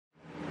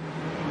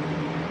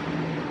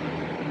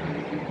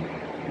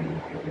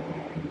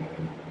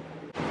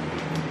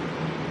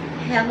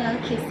Hello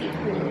Kissy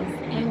Poo's,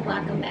 and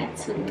welcome back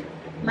to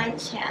my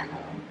channel.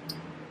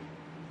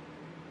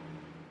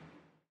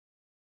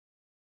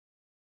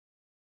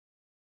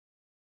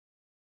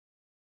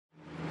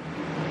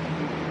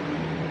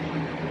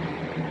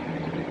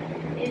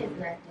 It is not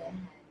that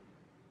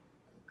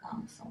hot.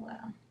 Going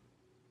somewhere.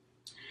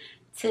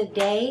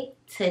 Today,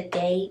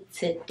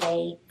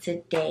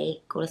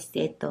 go to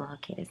sit though.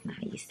 Okay, that's not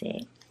how you say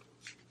it.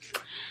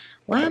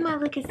 Why am I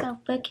looking so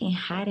fucking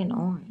hot and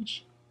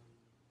orange?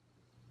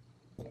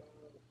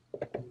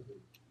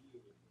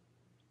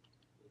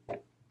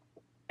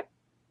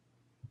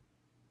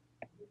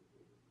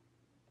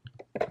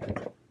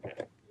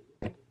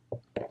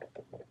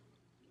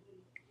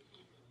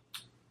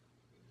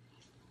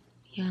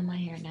 Yeah, my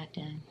hair not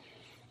done.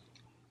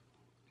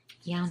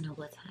 Y'all know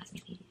what time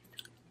it is.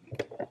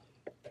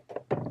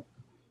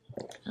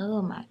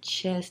 Oh, my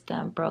chest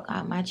done broke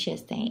out. My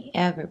chest ain't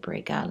ever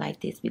break out like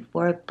this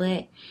before,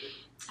 but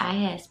I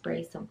had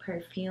sprayed some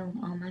perfume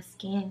on my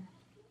skin.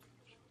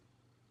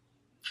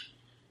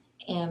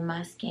 And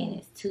my skin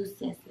is too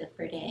sensitive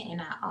for that.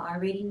 And I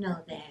already know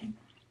that.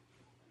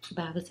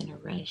 But I was in a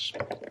rush.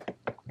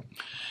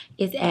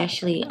 It's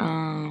actually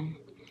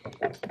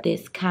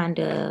this kind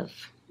of,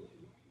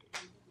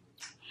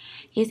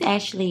 it's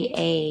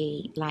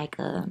actually like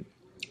a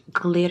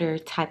glitter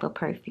type of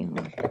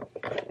perfume.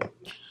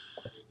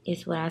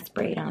 It's what I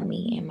sprayed on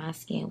me, and my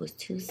skin was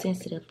too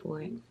sensitive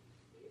for it.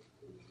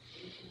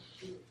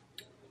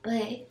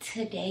 But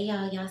today,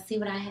 y'all see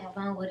what I have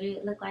on? What did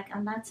it look like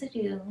I'm about to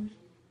do?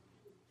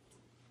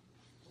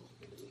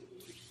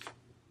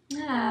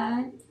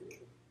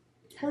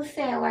 Who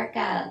said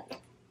workout?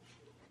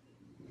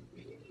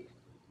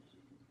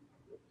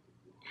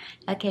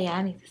 Okay,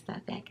 y'all need to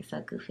stop acting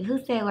so goofy. Who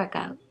said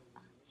workout?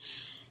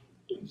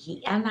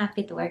 Yeah, I'm not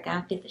fit to work out,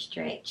 I'm fit to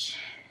stretch.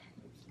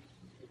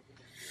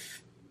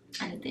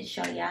 I need to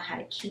show y'all how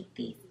to keep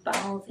these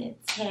bones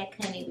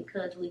intact, honey,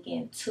 because we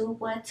getting too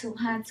hot, too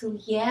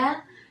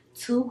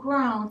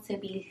grown to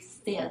be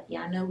stiff.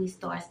 Y'all know we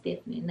start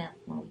stiffening up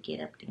when we get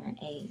up there in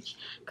age.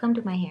 Come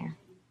do my hair.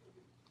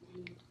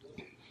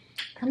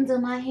 Come do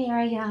my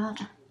hair, y'all.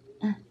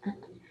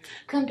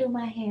 Come do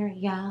my hair,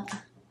 y'all.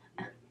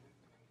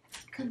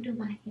 Come do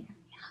my hair, y'all.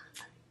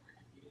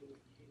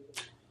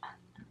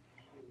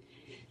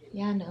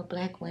 Y'all know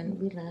black women,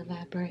 we love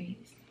our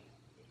braids.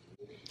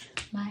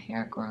 My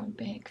hair growing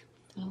back.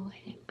 So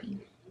happy.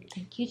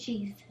 Thank you,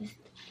 Jesus.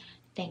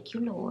 Thank you,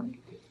 Lord.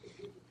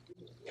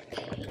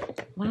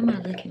 Why am I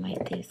looking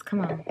like this?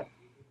 Come on.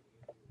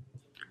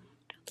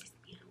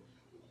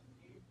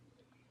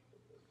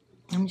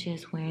 I'm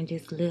just wearing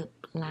this lip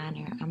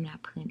liner. I'm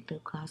not putting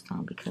lip gloss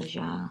on because,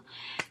 y'all,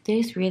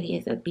 this really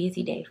is a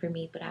busy day for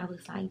me. But I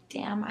was like,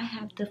 damn, I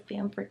have to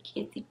film for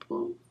Kissy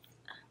Poo's.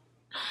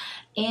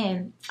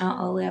 And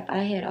on OF,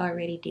 I had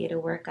already did a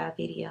workout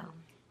video.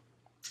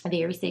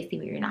 Very sexy,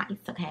 very nice,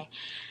 okay?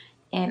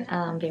 And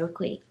very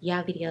quick.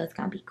 Y'all video is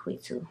gonna be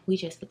quick too. We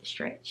just get the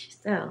stretch.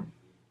 So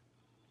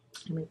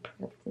let me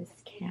put this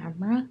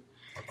camera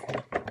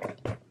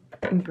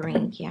and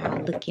bring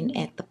y'all looking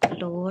at the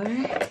floor.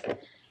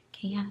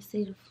 Can y'all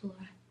see the floor?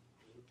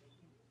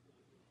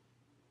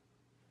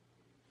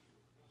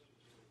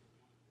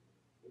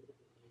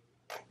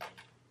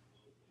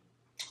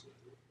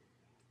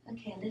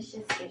 Okay, let's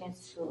just get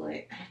into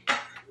it.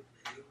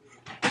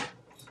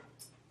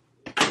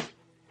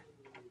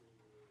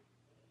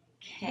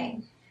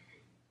 Okay,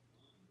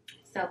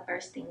 so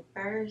first thing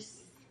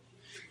first,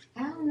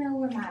 I don't know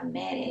where my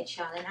mat at,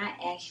 y'all, and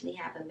I actually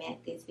have a mat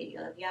this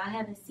video. If y'all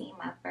haven't seen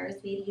my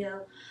first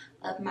video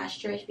of my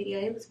stretch video,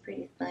 it was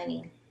pretty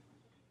funny.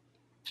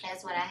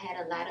 That's when I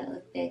had a lot of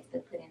effects to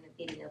put in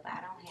the video, but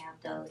I don't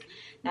have those.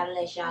 Not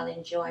unless y'all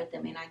enjoyed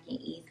them, and I can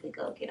easily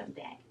go get them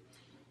back.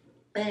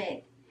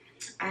 But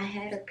I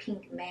had a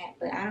pink mat,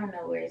 but I don't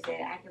know where it's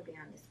at. I can be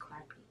on this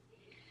carpet.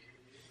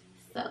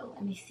 So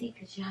let me see,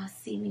 because y'all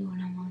see me when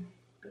I'm on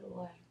the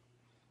floor.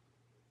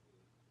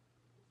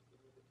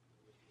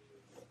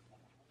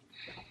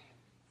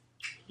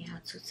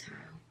 Y'all too tall.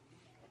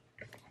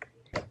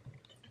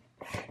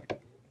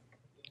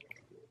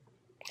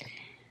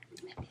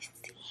 Let me see.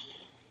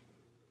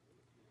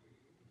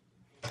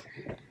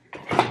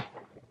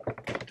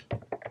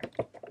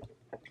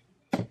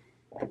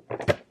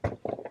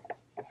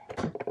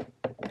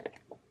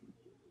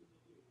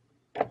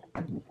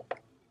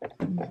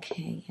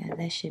 Okay, yeah,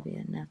 that should be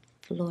enough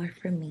floor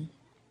for me.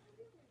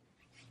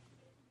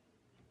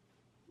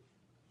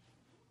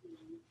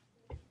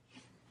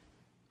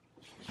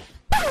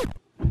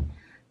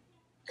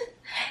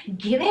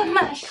 Get in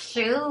my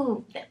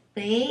shoe,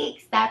 big.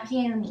 Stop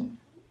hearing me.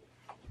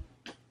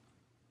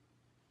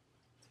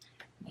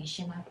 Make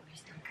sure my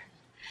breasts don't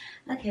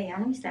come. Okay, y'all,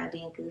 let me stop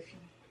being goofy.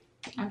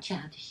 I'm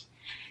childish.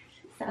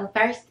 So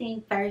first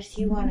thing first,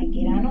 you want to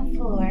get on the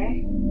floor.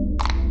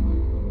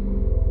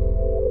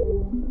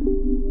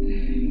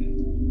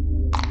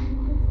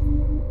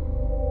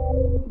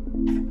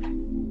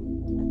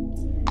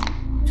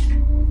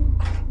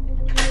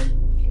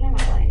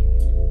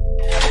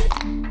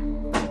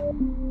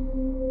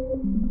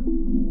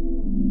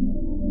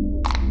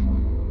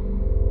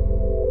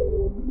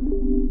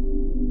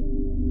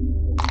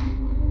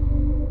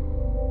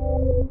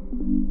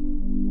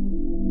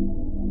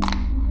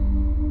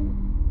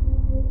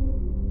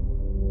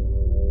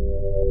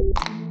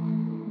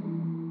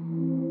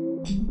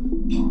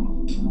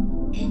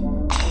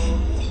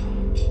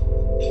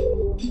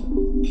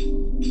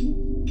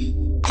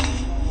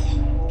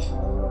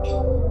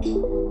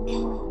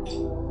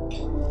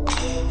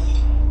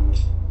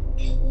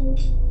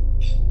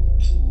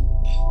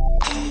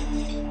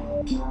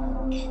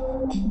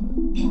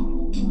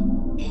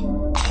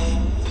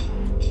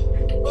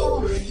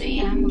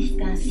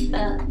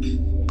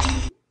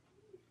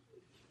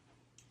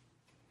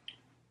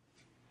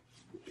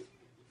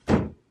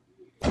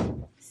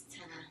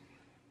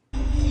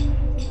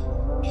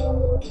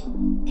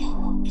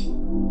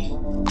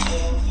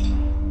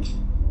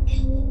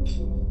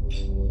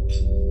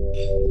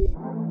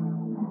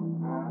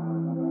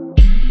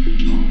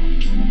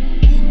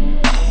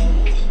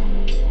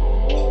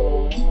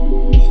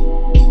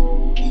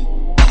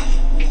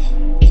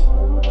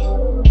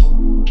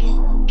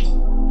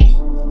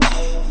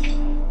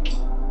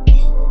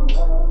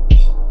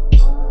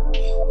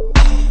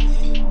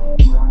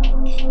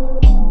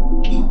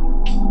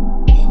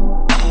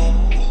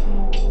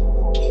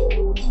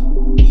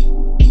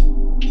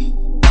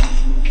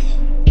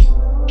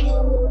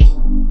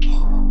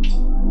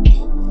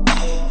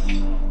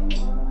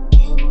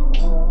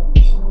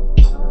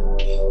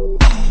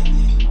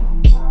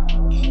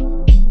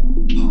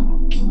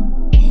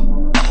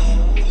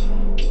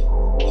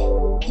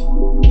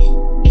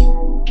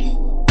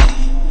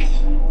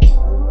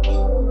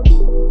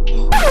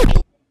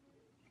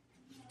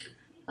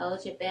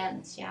 Hold your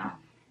balance, y'all.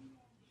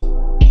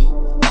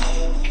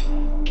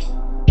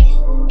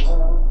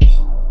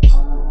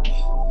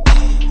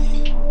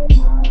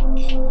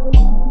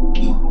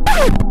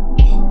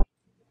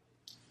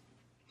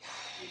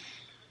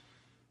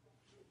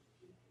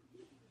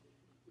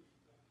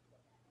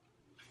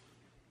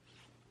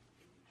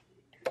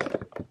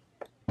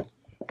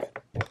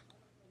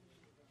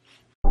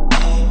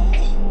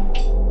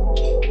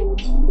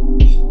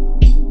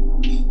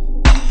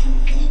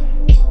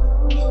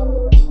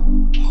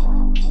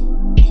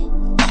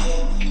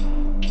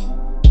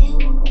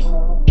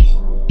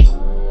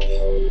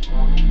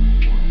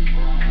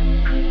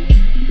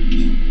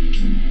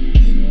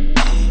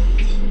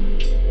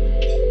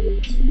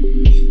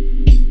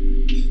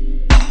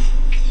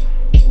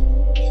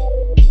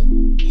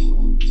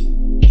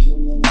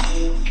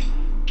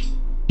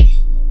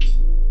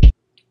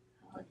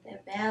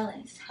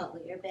 Balance,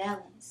 hold your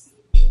balance.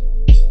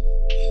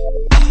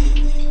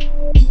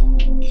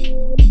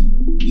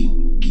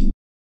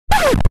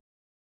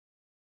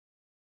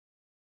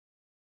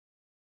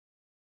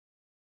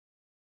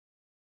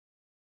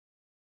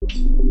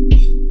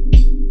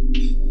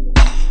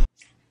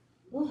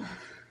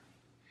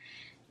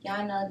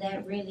 Y'all know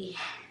that really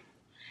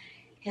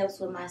helps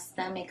with my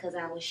stomach because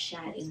I was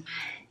shot in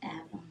my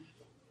abdomen.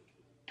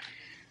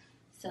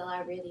 So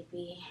I really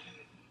be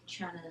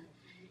trying to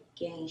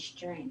gain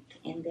strength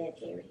in that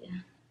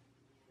area.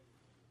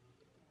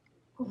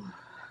 Ooh.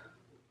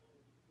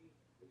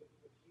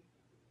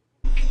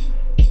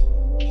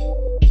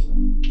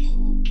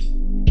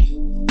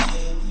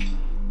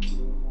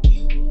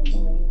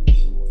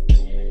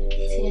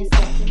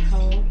 10-second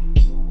hold.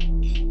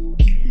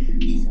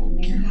 So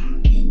now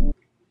I'm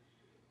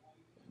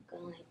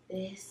going like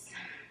this.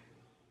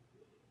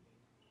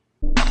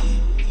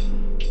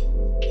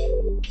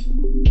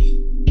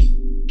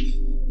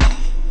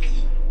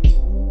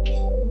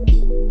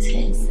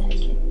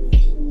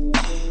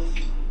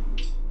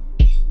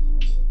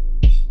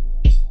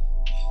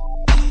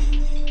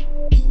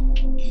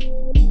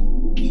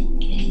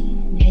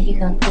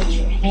 Gonna put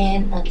your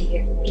hand under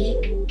your feet.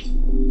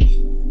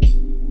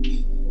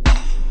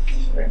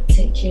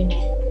 Rotate your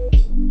neck.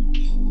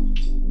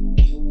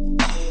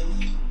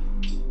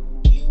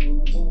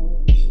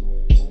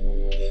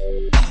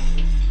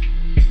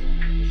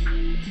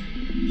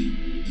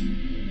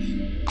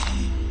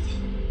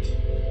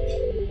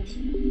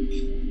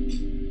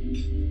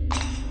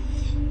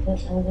 The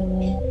other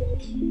way.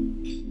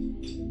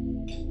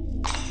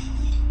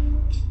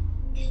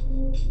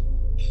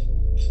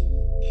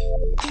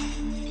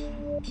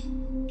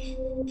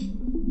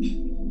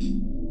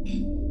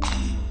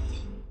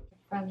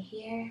 From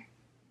here,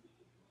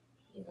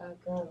 you're gonna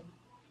go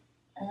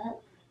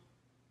up,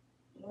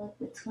 look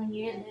between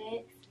your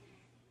legs,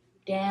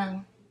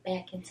 down,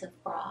 back into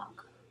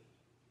frog.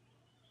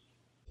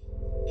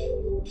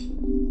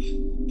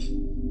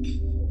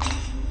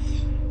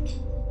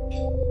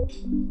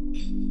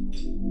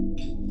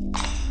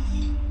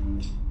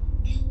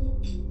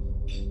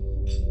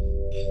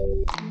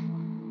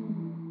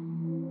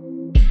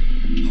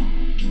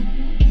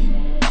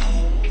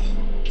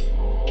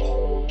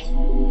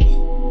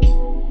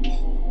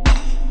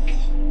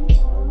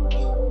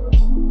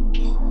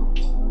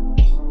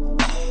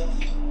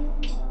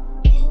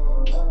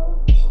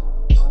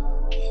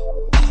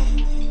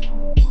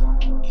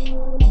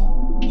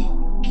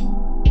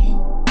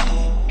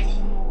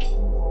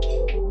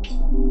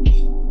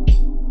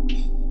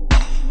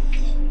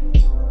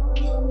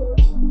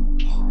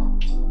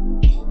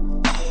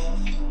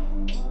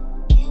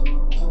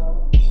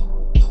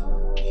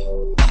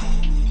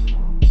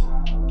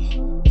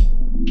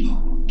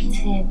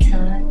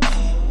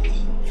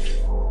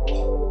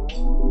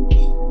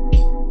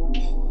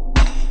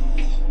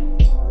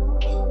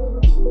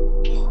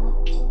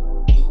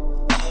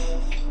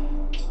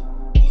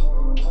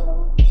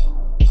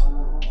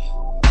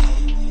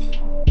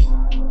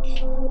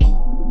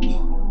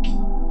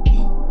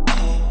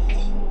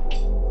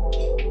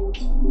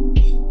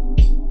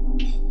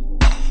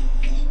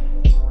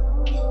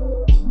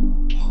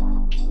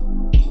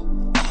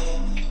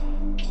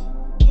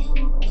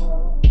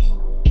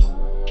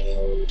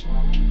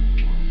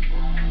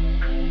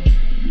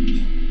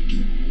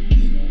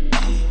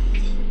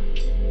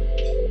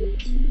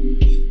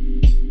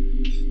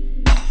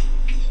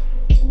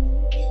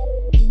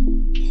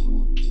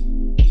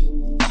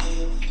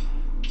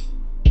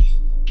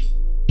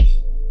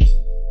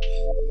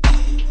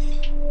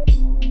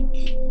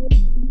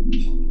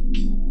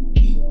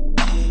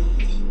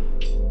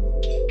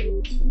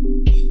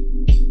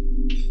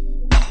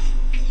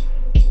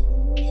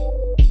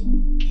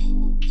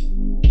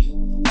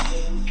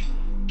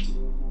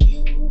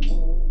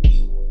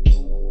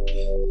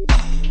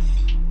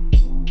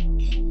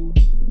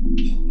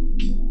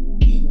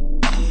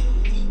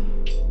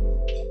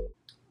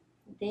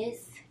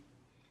 this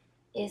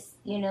is,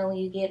 you know, when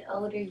you get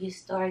older, you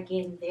start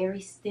getting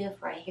very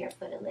stiff right here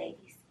for the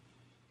ladies.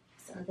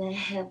 So that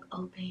help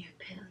open your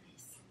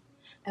pelvis.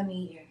 I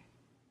mean your,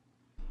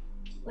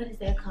 what is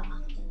that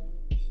called?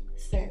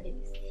 Cervix.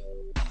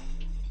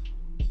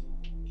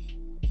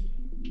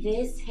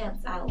 This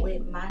helps out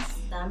with my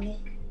stomach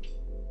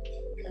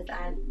because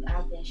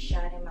I've been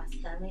shot in my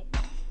stomach.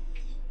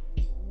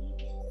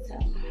 So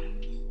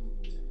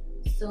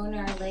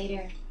sooner or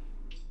later,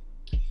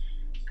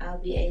 I'll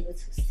be able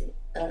to sit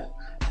up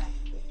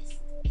like this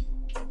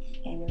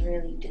and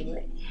really do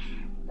it.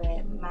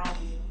 But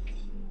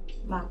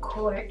my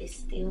core is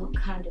still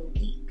kind of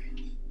weak.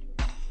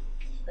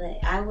 But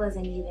I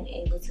wasn't even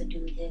able to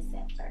do this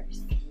at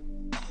first.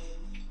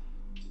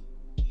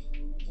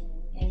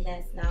 And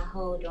that's not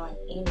hold on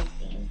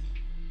anything,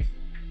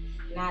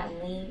 not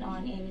lean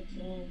on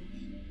anything.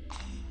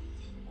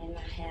 And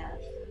I have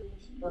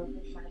both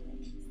of my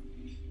legs.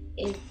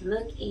 It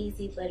look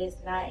easy, but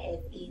it's not as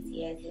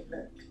easy as it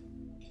look.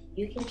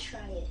 You can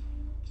try it.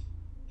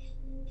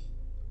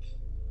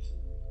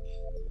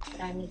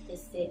 But I need to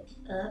sit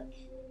up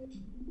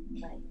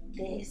like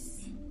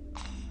this.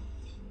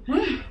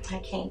 I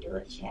can't do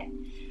it yet.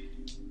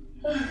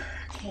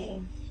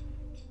 Okay.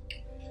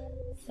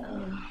 So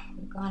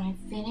we're gonna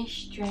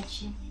finish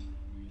stretching.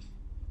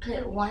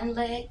 Put one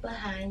leg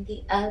behind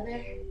the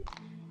other.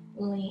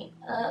 Lean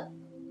up.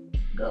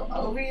 Go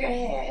over your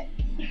head.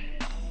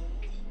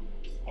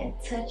 And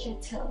touch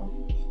your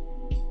toe.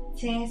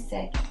 10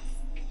 seconds.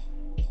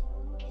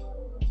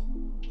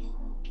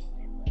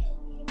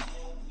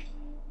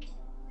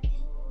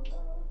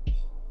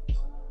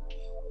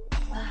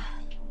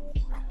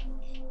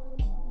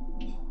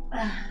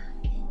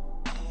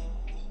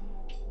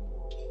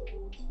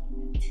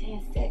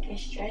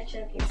 Stretch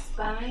up your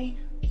spine.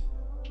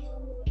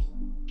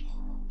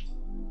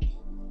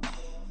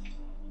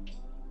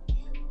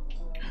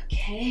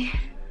 Okay.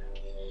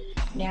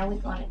 Now we're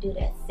going to do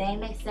that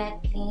same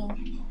exact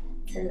thing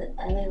to the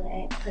other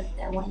leg. Put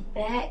that one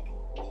back.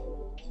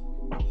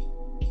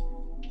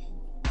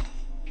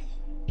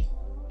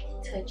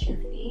 Touch your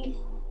feet.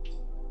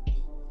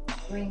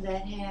 Bring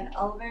that hand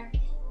over.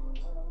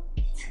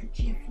 Touch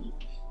your feet.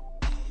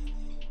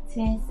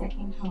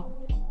 10-second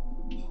hold.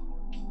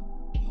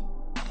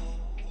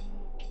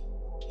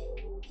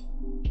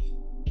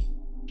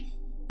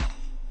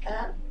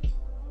 Up.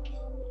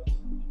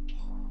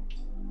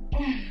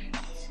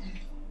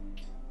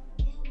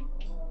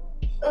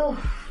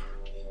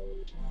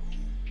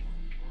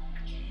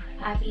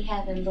 I be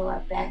having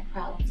lower back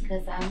problems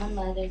because I'm a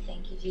mother,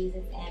 thank you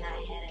Jesus, and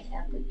I had an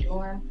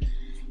epidural.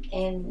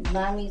 And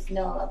mommies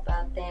know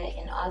about that,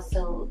 and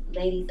also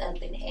ladies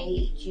up in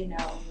age, you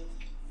know,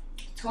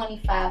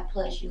 25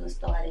 plus, you will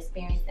start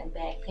experiencing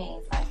back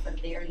pains like for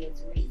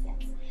various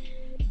reasons.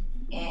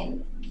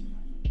 And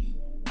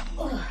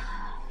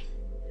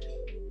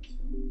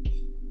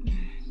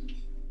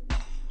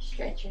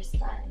stretch your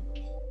spine.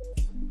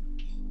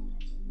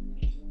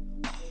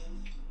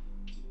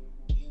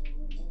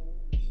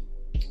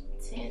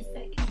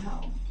 Second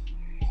hold.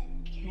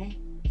 Okay.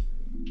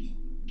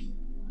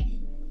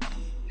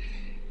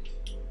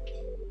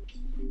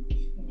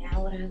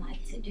 Now what I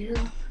like to do,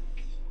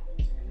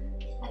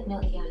 I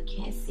know y'all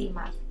can't see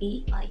my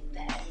feet like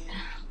that.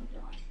 Hold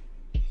on.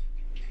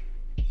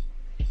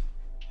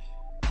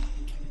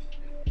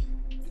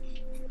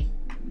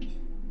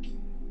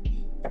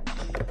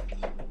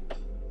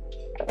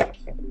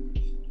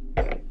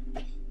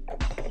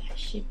 That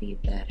should be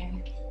better.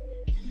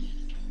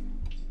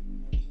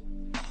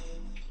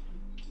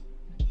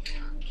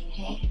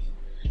 Okay,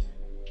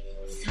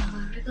 so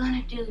what we're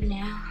gonna do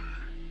now,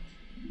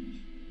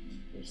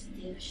 we're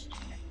still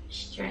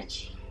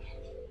stretching.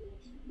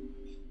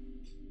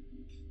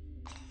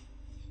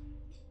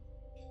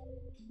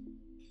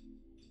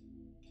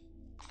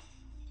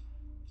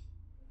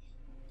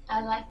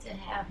 I like to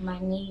have my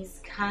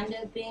knees kind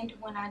of bent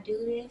when I do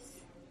this,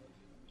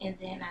 and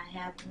then I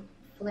have them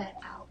flat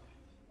out.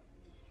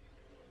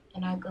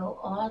 And I go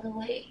all the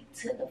way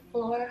to the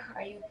floor,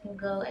 or you can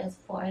go as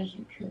far as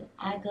you could.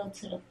 I go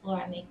to the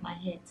floor and make my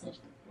head touch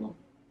the floor.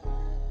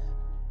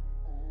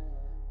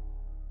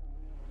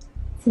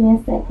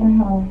 10-second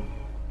hold.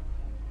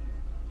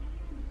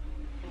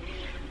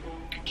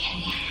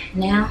 Okay,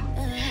 now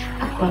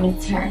I'm going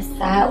to turn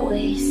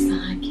sideways so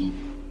I can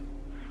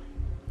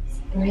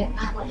spread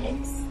my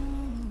legs.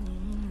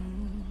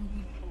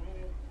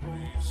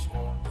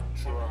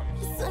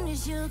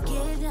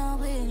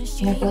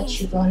 And what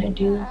you're gonna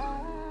do,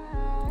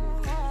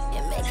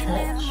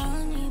 touch.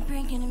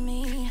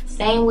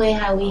 Same way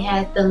how we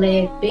had the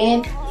leg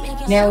bent,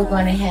 now we're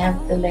gonna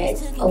have the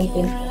legs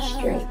open and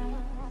straight.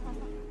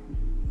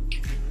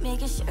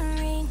 Making sure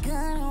ain't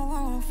gonna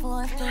want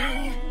for a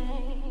thing.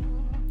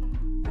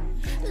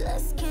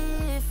 Let's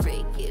get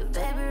freaky,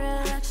 baby,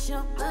 relax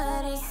your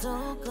body,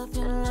 soak up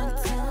in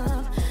the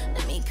tub.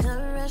 Let me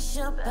caress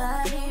your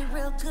body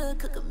real good,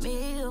 cook a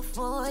meal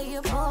for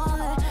your boy.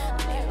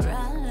 Let me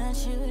ride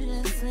you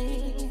to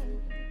sleep.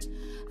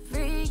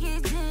 Freaky,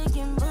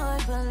 taking boy,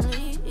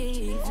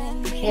 believe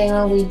in me.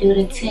 And we do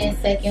the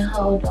 10-second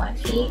hold on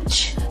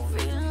each.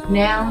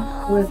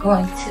 Now we're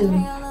going to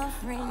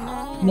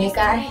make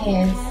our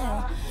hands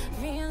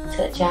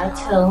touch our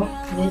toe.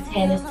 This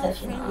hand is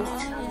touching this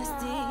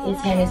toe.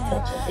 This hand is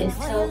touching this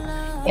toe.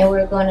 And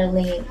we're going to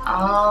lean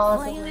all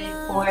the way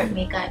forward,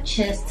 make our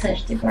chest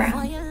touch the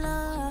ground.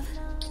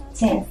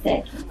 10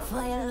 seconds.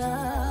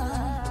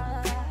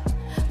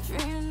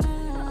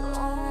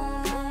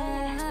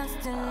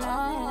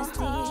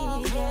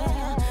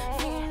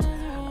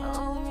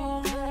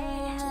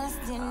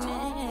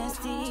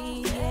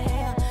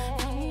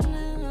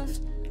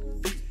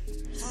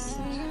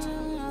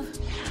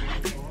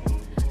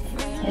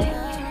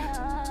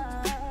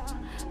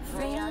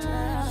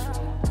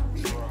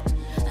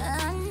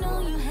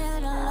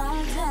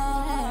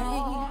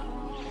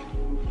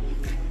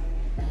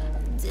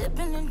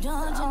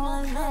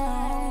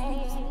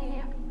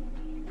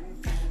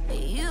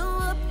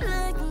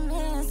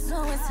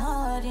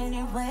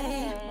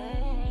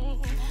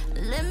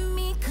 Let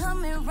me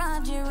come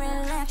around you,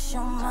 relax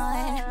your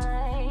mind.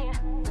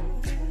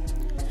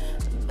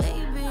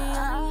 Baby,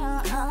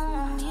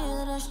 I'm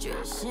here to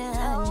stress you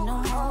out no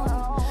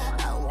more.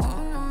 I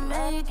wanna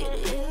make it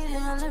easy.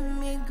 Let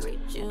me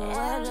greet you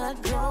at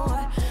the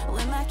door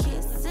with my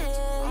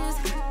kisses,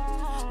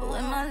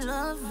 with my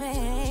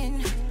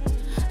loving,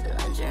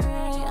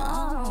 lingerie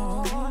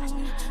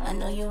on. I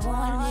know you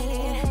want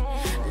it.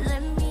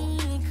 Let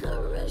me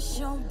caress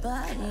your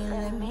body.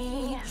 Let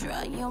me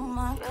drive your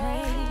mind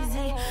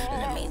crazy.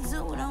 Let me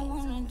do what I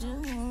wanna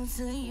do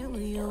to you.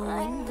 You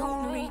ain't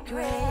gonna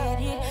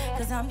regret it,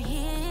 'cause I'm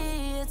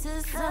here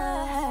to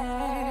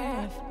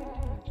serve.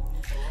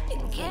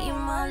 Give you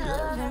my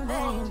loving,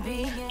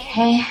 baby.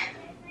 Okay.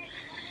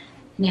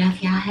 Now,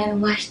 if y'all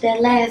haven't watched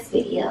that last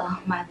video,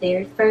 my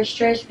very first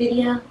stretch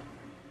video,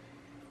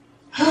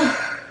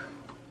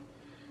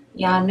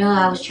 y'all know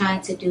I was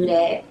trying to do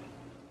that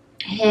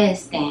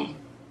headstand.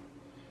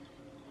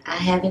 I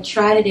haven't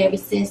tried it ever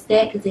since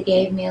that because it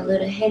gave me a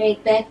little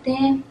headache back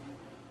then.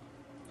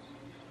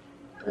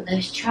 But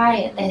let's try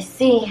it. Let's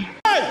see.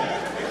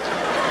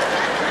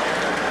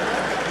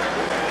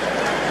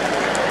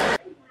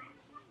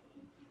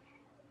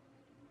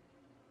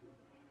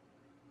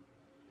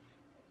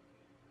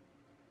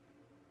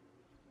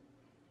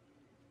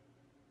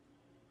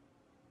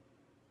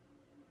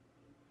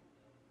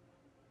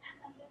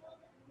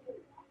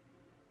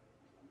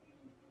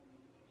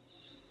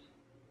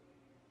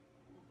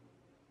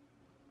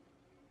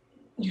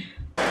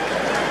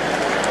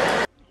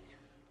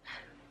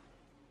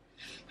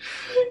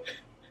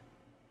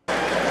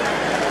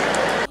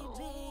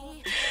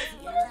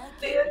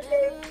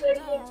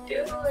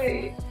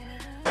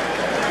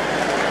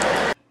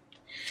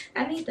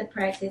 I need to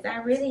practice. I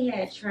really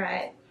had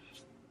tried.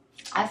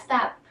 I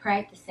stopped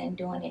practicing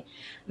doing it.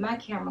 My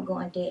camera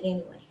going dead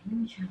anyway. Let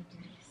me try to do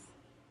this.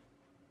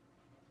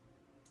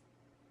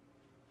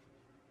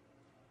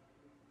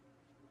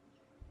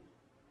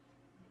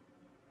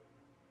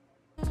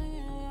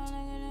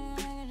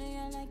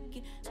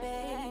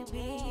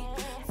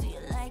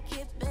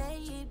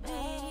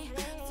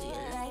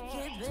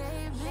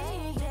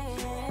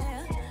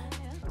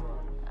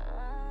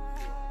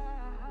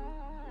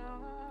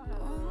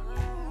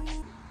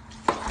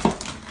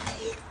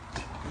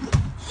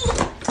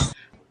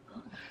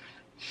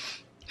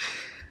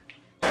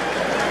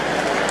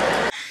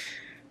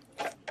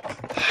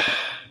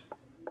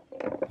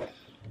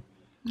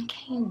 I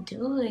can't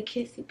do it,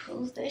 Kissy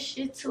Poo's. That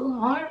shit too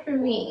hard for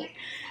me.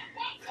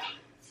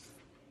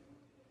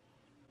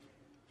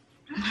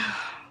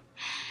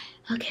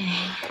 Okay,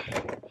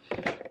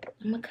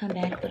 I'm gonna come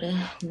back with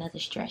another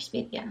stretch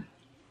video.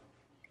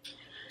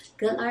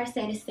 Good Lord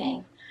say the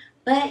same.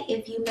 But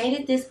if you made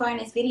it this far in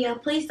this video,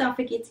 please don't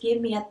forget to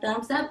give me a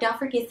thumbs up. Don't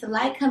forget to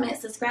like, comment,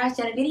 subscribe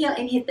to the video,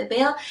 and hit the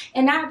bell.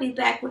 And I'll be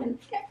back with a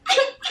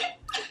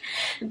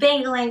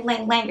bang lang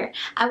lang langer.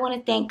 I want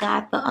to thank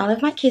God for all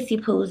of my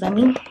Kissy Poo's. I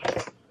mean,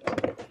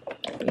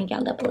 bring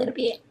y'all up a little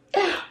bit.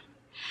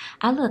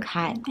 I look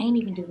hot. I ain't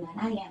even doing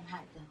that. I am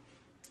hot though.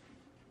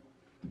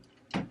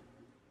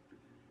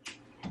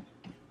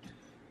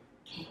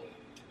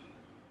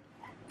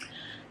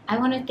 I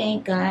want to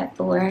thank God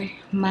for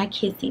my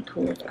Kissy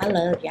Poo's. I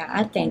love y'all.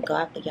 I thank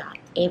God for y'all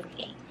every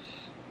day.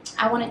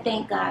 I want to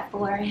thank God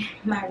for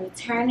my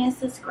returning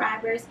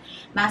subscribers,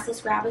 my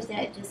subscribers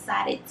that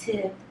decided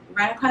to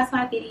run across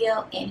my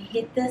video and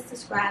hit the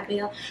subscribe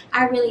bell.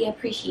 I really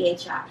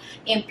appreciate y'all.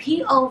 And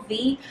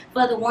POV,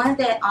 for the ones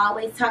that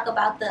always talk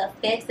about the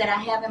effects that I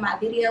have in my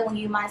video, when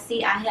you might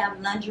see I have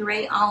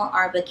lingerie on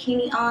or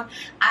bikini on,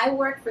 I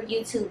work for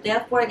YouTube.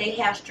 Therefore, they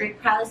have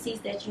strict policies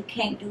that you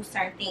can't do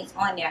certain things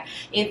on there.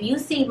 If you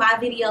see my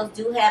videos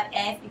do have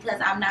ads because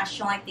I'm not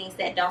showing things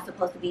that don't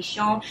supposed to be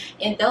shown,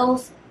 and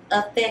those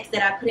effects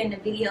that I put in the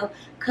video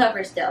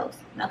covers those,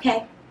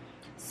 okay?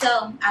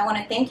 So I want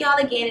to thank y'all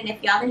again, and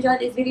if y'all enjoyed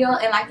this video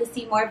and like to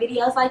see more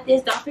videos like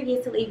this, don't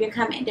forget to leave your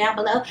comment down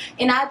below,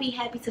 and I'll be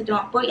happy to do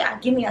it for y'all.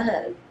 Give me a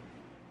hug.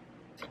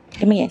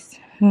 Give me a yes.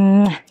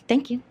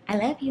 Thank you. I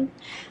love you.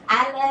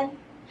 I love you.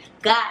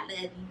 God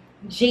love you.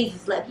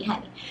 Jesus love you,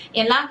 honey.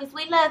 As long as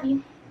we love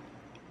you,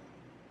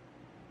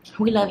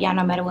 we love y'all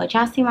no matter what.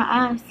 Y'all see my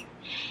eyes?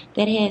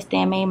 That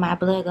headstand made my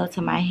blood go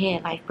to my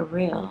head, like for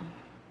real.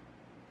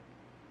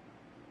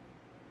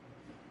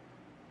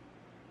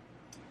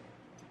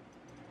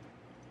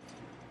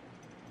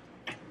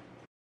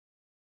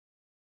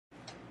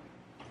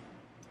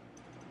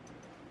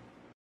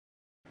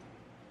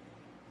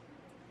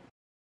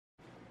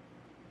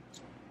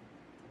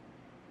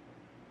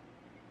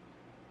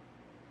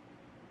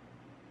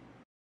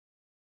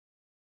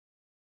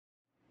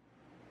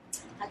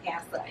 Okay,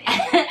 I'm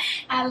sorry.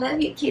 I love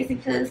you,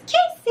 kissy poo's.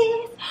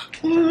 Kisses.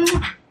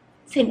 Mwah.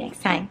 See you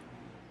next time.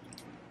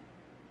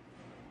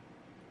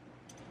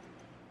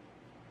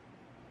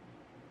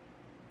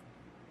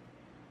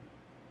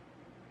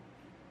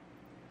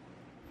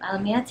 Follow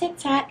me on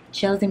TikTok,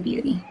 Chosen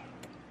Beauty.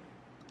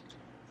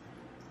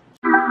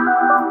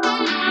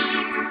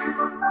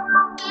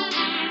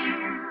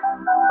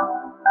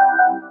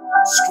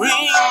 Scream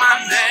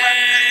my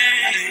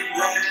name,